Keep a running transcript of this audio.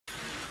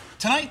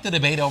Tonight, the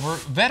debate over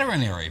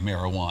veterinary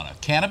marijuana,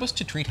 cannabis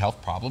to treat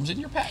health problems in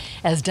your pet.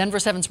 As Denver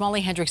 7's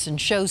Molly Hendrickson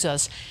shows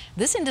us,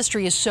 this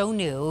industry is so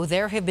new,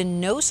 there have been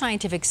no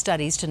scientific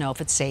studies to know if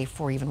it's safe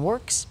or even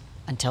works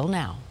until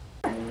now.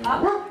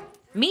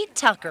 Meet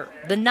Tucker.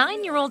 The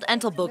 9-year-old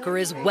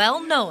Entelbooker is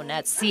well known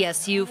at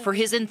CSU for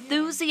his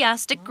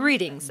enthusiastic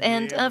greetings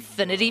and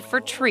affinity for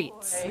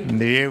treats.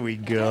 There we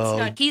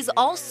go. He's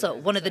also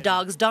one of the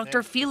dogs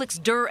Dr. Felix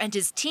Durr and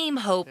his team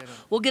hope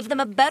will give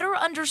them a better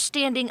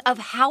understanding of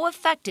how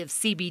effective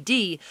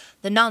CBD,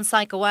 the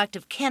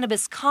non-psychoactive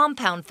cannabis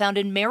compound found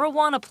in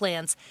marijuana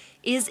plants,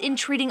 is in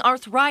treating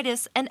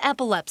arthritis and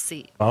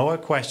epilepsy. Our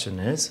question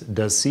is,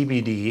 does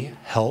CBD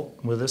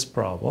help with this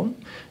problem?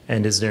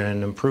 And is there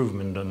an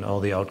improvement on all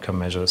the outcome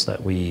measures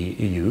that we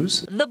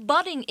use? The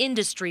budding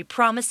industry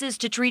promises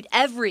to treat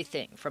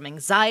everything from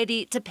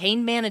anxiety to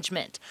pain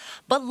management.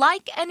 But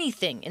like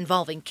anything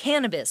involving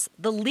cannabis,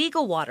 the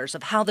legal waters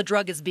of how the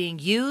drug is being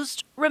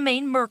used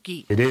remain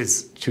murky. It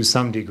is, to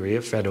some degree,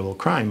 a federal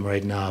crime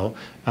right now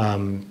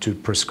to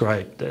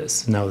prescribe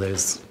this. Now,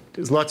 there's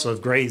lots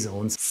of gray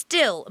zones.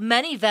 Still,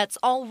 many vets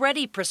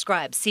already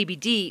prescribe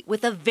CBD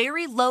with a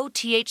very low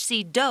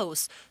THC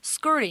dose,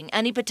 skirting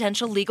any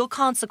potential legal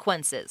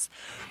consequences.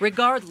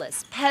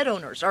 Regardless, pet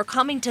owners are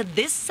coming to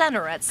this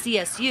center at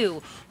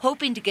CSU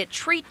hoping to get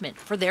treatment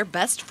for their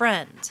best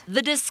friend.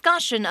 The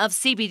discussion of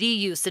CBD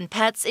use in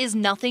pets is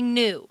nothing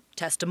new.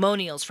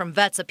 Testimonials from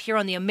vets appear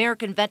on the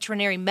American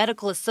Veterinary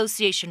Medical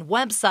Association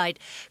website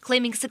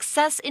claiming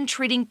success in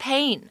treating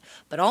pain,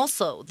 but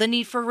also the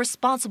need for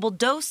responsible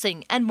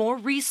dosing and more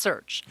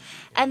research.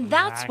 And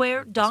that's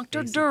where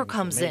Dr. Durr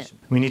comes in.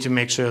 We need to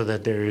make sure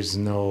that there is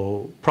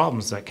no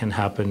problems that can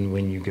happen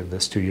when you give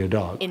this to your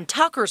dog. In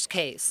Tucker's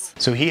case,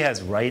 So he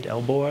has right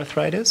elbow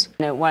arthritis.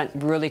 And it went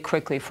really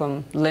quickly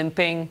from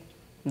limping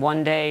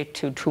one day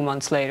to 2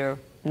 months later,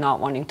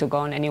 not wanting to go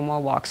on any more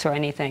walks or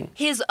anything.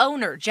 his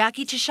owner,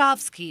 Jackie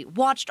Chashovsky,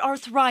 watched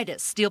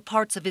arthritis steal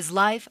parts of his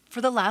life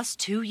for the last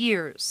 2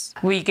 years.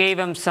 We gave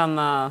him some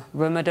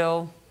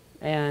Rimadyl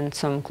and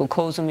some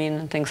glucosamine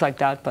and things like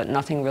that, but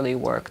nothing really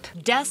worked.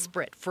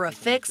 Desperate for a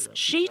fix,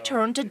 she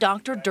turned to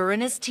Dr. Durr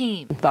and his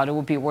team. Thought it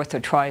would be worth a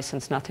try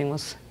since nothing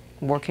was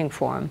working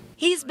for him.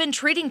 He's been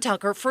treating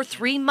Tucker for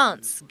 3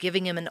 months,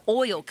 giving him an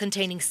oil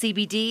containing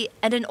CBD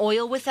and an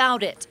oil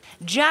without it.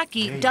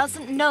 Jackie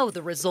doesn't know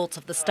the results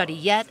of the study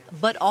yet,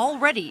 but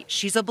already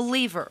she's a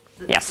believer.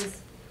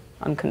 Yes,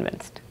 I'm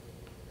convinced.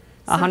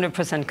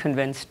 100%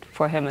 convinced.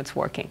 For him, it's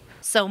working.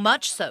 So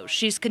much so,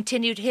 she's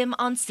continued him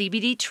on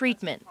CBD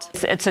treatment.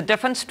 It's a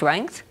different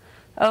strength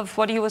of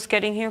what he was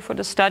getting here for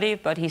the study,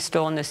 but he's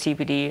still on the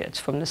CBD. It's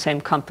from the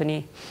same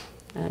company,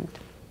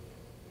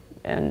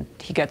 and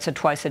he gets it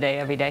twice a day,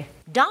 every day.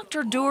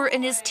 Dr. Durr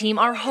and his team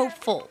are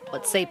hopeful,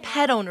 but say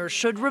pet owners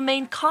should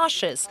remain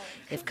cautious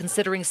if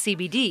considering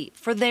CBD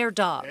for their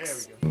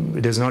dogs.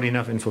 There's not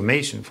enough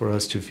information for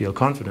us to feel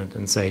confident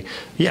and say,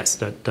 yes,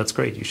 that's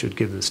great, you should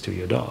give this to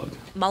your dog.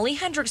 Molly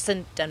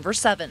Hendrickson, Denver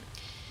 7.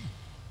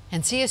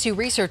 And CSU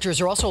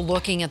researchers are also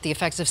looking at the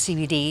effects of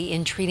CBD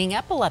in treating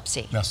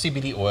epilepsy. Now,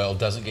 CBD oil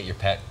doesn't get your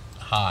pet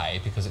high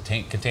because it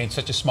contains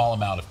such a small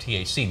amount of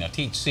THC. Now,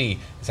 THC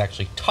is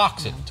actually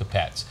toxic to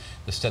pets.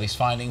 The study's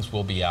findings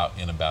will be out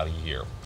in about a year.